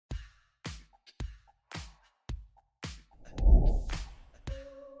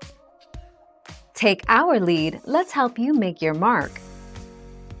Take our lead, let's help you make your mark.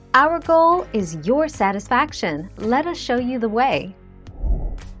 Our goal is your satisfaction. Let us show you the way.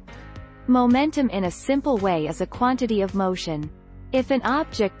 Momentum in a simple way is a quantity of motion. If an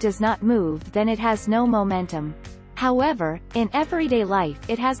object does not move, then it has no momentum. However, in everyday life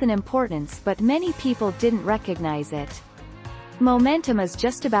it has an importance, but many people didn't recognize it. Momentum is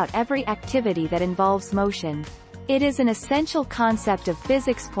just about every activity that involves motion. It is an essential concept of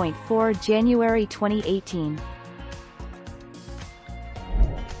physics. 4 January 2018.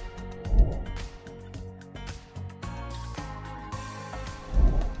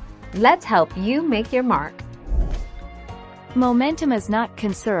 Let's help you make your mark. Momentum is not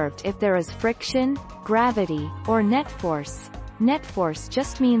conserved if there is friction, gravity, or net force. Net force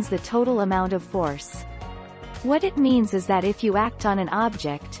just means the total amount of force. What it means is that if you act on an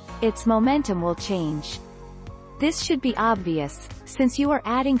object, its momentum will change. This should be obvious, since you are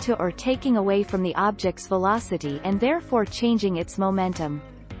adding to or taking away from the object's velocity and therefore changing its momentum.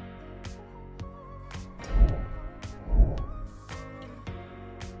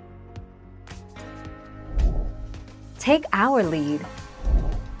 Take our lead.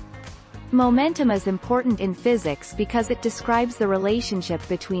 Momentum is important in physics because it describes the relationship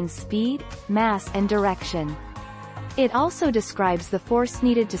between speed, mass and direction. It also describes the force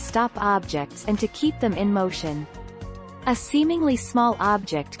needed to stop objects and to keep them in motion. A seemingly small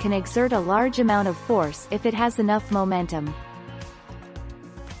object can exert a large amount of force if it has enough momentum.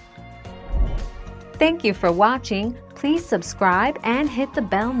 Thank you for watching. Please subscribe and hit the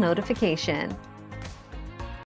bell notification.